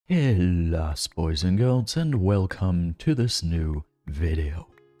Hello boys and girls, and welcome to this new video.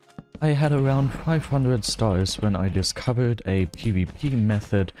 I had around 500 stars when I discovered a PvP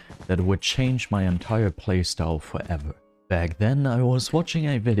method that would change my entire playstyle forever. Back then I was watching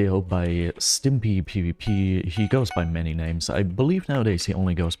a video by Stimpy PvP. He goes by many names. I believe nowadays he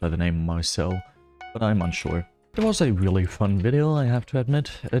only goes by the name Marcel, but I'm unsure. It was a really fun video, I have to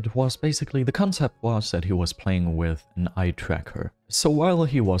admit. It was basically, the concept was that he was playing with an eye tracker. So while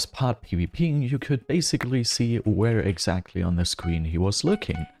he was part PvPing, you could basically see where exactly on the screen he was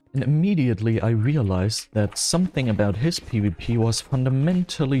looking. And immediately I realized that something about his PvP was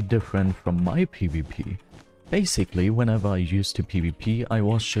fundamentally different from my PvP. Basically, whenever I used to PvP, I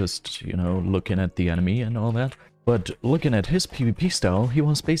was just, looking at the enemy and all that. But looking at his PvP style, he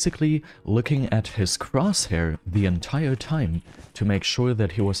was basically looking at his crosshair the entire time to make sure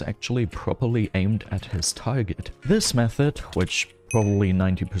that he was actually properly aimed at his target. This method, which probably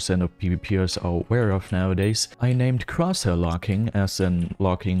 90% of PvPers are aware of nowadays, I named crosshair locking, as in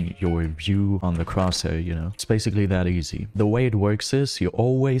locking your view on the crosshair, It's basically that easy. The way it works is you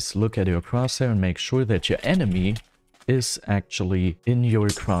always look at your crosshair and make sure that your enemy is actually in your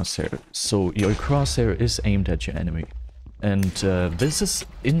crosshair. So your crosshair is aimed at your enemy. And this is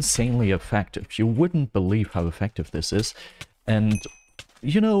insanely effective. You wouldn't believe how effective this is. And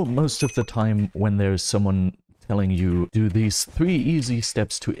most of the time when there's someone telling you do these 3 easy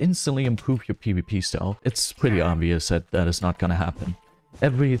steps to instantly improve your PvP style, it's pretty obvious that that is not gonna happen.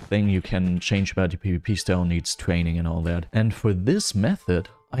 Everything you can change about your PvP style needs training and all that. And for this method,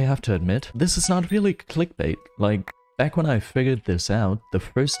 I have to admit, this is not really clickbait. Like, back when I figured this out, the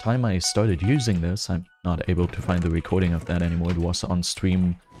first time I started using this, I'm not able to find the recording of that anymore, it was on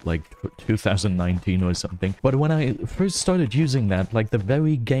stream like 2019 or something. But when I first started using that, like the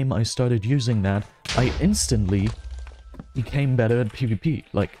very game I started using that, I instantly became better at PvP,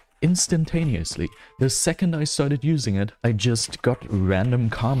 like instantaneously. The second I started using it, I just got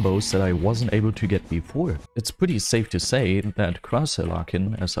random combos that I wasn't able to get before. It's pretty safe to say that crosshair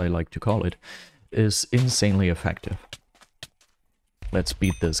locking, as I like to call it, is insanely effective. Let's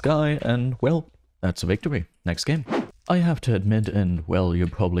beat this guy, and well, that's a victory. Next game. I have to admit, and well, you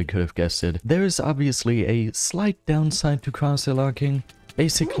probably could have guessed it, there is obviously a slight downside to crosshair locking.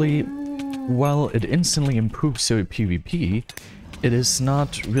 Basically, while it instantly improves your PvP, it is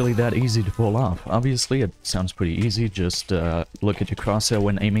not really that easy to pull off. Obviously, it sounds pretty easy, just look at your crosshair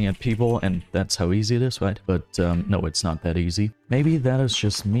when aiming at people, and that's how easy it is, right? But no, it's not that easy. Maybe that is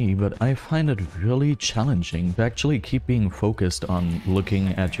just me, but I find it really challenging to actually keep being focused on looking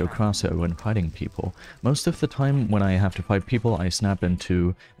at your crosshair when fighting people. Most of the time when I have to fight people, I snap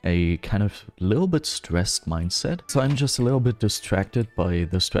into a kind of little bit stressed mindset. So I'm just a little bit distracted by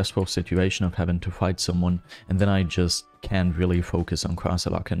the stressful situation of having to fight someone, and then I just can't really focus on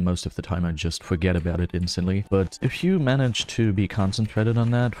crosshair lock, and most of the time I just forget about it instantly. But if you manage to be concentrated on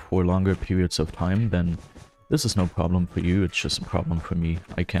that for longer periods of time, then this is no problem for you, it's just a problem for me.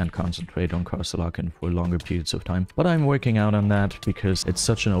 I can't concentrate on crosshair locking for longer periods of time. But I'm working out on that because it's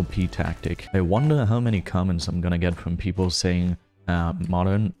such an OP tactic. I wonder how many comments I'm gonna get from people saying,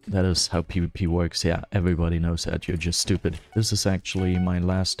 Modern, that is how PvP works. Yeah, everybody knows that, you're just stupid. This is actually my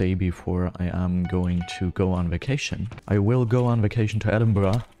last day before I am going to go on vacation. I will go on vacation to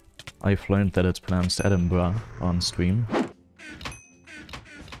Edinburgh. I've learned that it's pronounced Edinburgh on stream.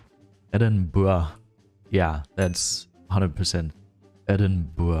 Edinburgh. Yeah, that's 100%.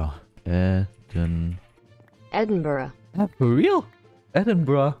 Edinburgh. Edinburgh. For real?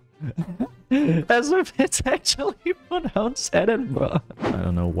 Edinburgh. As if it's actually pronounced Edinburgh. I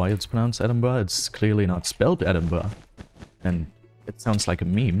don't know why it's pronounced Edinburgh. It's clearly not spelled Edinburgh. And it sounds like a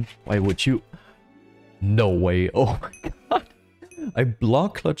meme. Why would you? No way. Oh my god. I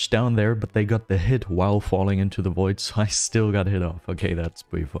block clutched down there, but they got the hit while falling into the void, so I still got hit off. Okay, that's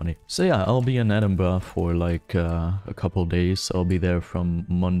pretty funny. So yeah, I'll be in Edinburgh for like a couple days. I'll be there from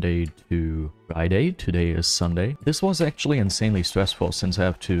Monday to Friday. Today is Sunday. This was actually insanely stressful since I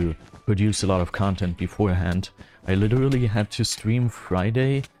have to produce a lot of content beforehand. I literally had to stream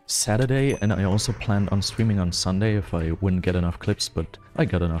Friday, Saturday, and I also planned on streaming on Sunday if I wouldn't get enough clips, but I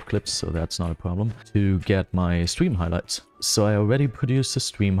got enough clips, so that's not a problem, to get my stream highlights. So I already produced the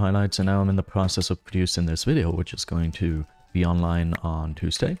stream highlights, and now I'm in the process of producing this video, which is going to be online on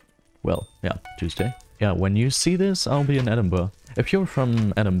Tuesday. Well, yeah, Tuesday. Yeah, when you see this, I'll be in Edinburgh. If you're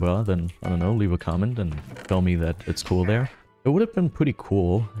from Edinburgh, then, I don't know, leave a comment and tell me that it's cool there. It would have been pretty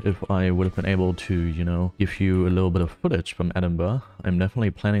cool if I would have been able to, you know, give you a little bit of footage from Edinburgh. I'm definitely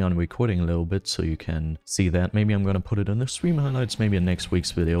planning on recording a little bit so you can see that. Maybe I'm gonna put it in the stream highlights, maybe in next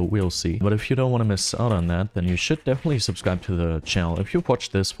week's video, we'll see. But if you don't want to miss out on that, then you should definitely subscribe to the channel. If you've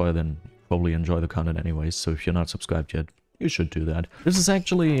watched this far, then you probably enjoy the content anyways, so if you're not subscribed yet, you should do that. This is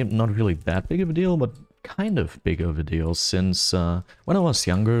actually not really that big of a deal, but kind of big of a deal, since when I was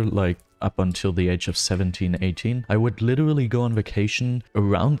younger, like up until the age of 17, 18, I would literally go on vacation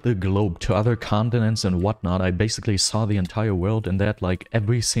around the globe to other continents and whatnot. I basically saw the entire world, and that like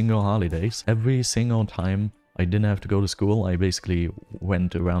every single holidays, every single time I didn't have to go to school, I basically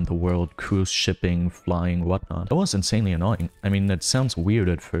went around the world, cruise shipping, flying, whatnot. It was insanely annoying. I mean, it sounds weird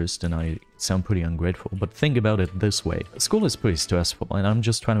at first and I sound pretty ungrateful, but think about it this way. School is pretty stressful and I'm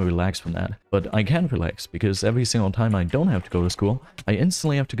just trying to relax from that. But I can't relax because every single time I don't have to go to school, I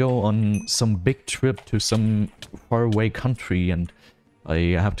instantly have to go on some big trip to some faraway country, and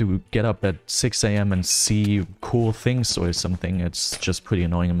I have to get up at 6 AM and see cool things or something. It's just pretty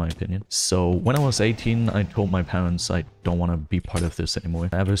annoying in my opinion. So when I was 18, I told my parents I don't want to be part of this anymore.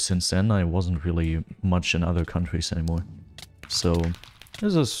 Ever since then, I wasn't really much in other countries anymore. So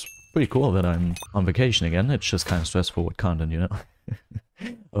this is pretty cool that I'm on vacation again. It's just kind of stressful with content, you know?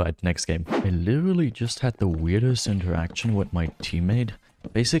 Alright, next game. I literally just had the weirdest interaction with my teammate.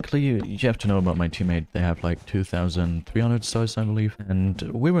 Basically, you have to know about my teammate. They have like 2,300 stars, I believe. And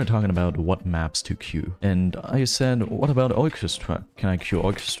we were talking about what maps to queue. And I said, what about Orchestra? Can I queue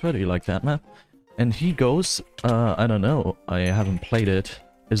Orchestra? Do you like that map? And he goes, I don't know. I haven't played it.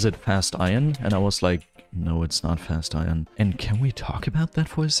 Is it Fast Iron? And I was like, no, it's not Fast Iron. And can we talk about that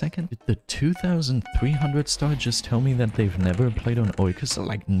for a second? Did the 2,300 star just tell me that they've never played on Orchestra?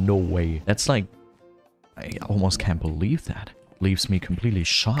 Like, no way. That's like, I almost can't believe that. Leaves me completely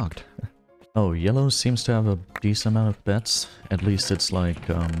shocked. Oh, yellow seems to have a decent amount of bets. At least it's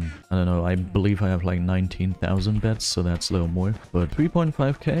like, I don't know, I believe I have like 19,000 bets, so that's a little more. But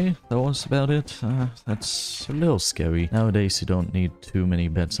 3.5k, that was about it. That's a little scary. Nowadays you don't need too many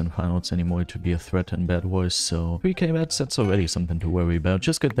bets in finals anymore to be a threat in BedWars, so 3k bets, that's already something to worry about.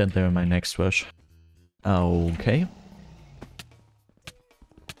 Just get that there in my next rush. Okay.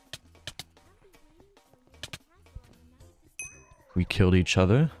 We killed each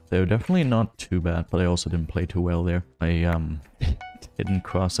other. They're definitely not too bad, but I also didn't play too well there. I didn't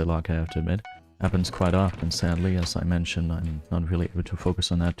cross a lock, I have to admit. Happens quite often, sadly. As I mentioned, I'm not really able to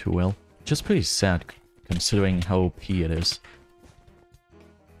focus on that too well. Just pretty sad, considering how OP it is.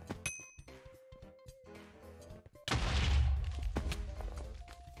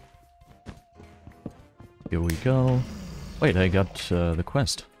 Here we go. Wait, I got the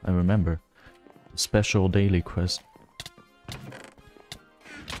quest. I remember. Special daily quest.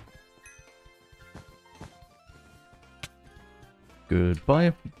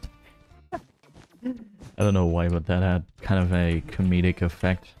 Goodbye. I don't know why, but that had kind of a comedic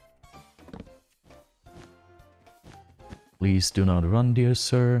effect. Please do not run, dear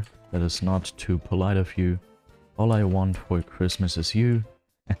sir. That is not too polite of you. All I want for Christmas is you.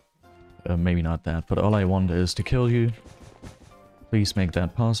 Maybe not that, but all I want is to kill you. Please make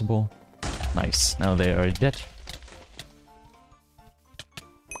that possible. Nice. Now they are dead.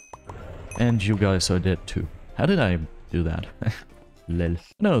 And you guys are dead too. How did I do that? Lel.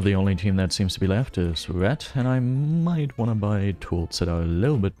 No, the only team that seems to be left is Red, and I might want to buy tools that are a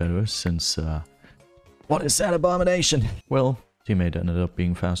little bit better since, what is that abomination? Well, teammate ended up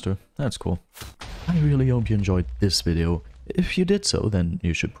being faster. That's cool. I really hope you enjoyed this video. If you did so, then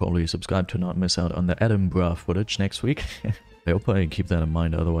you should probably subscribe to not miss out on the Edinburgh footage next week. I hope I keep that in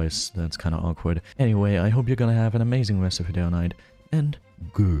mind, otherwise that's kind of awkward. Anyway, I hope you're gonna have an amazing rest of your day or night, and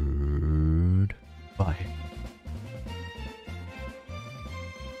goodbye.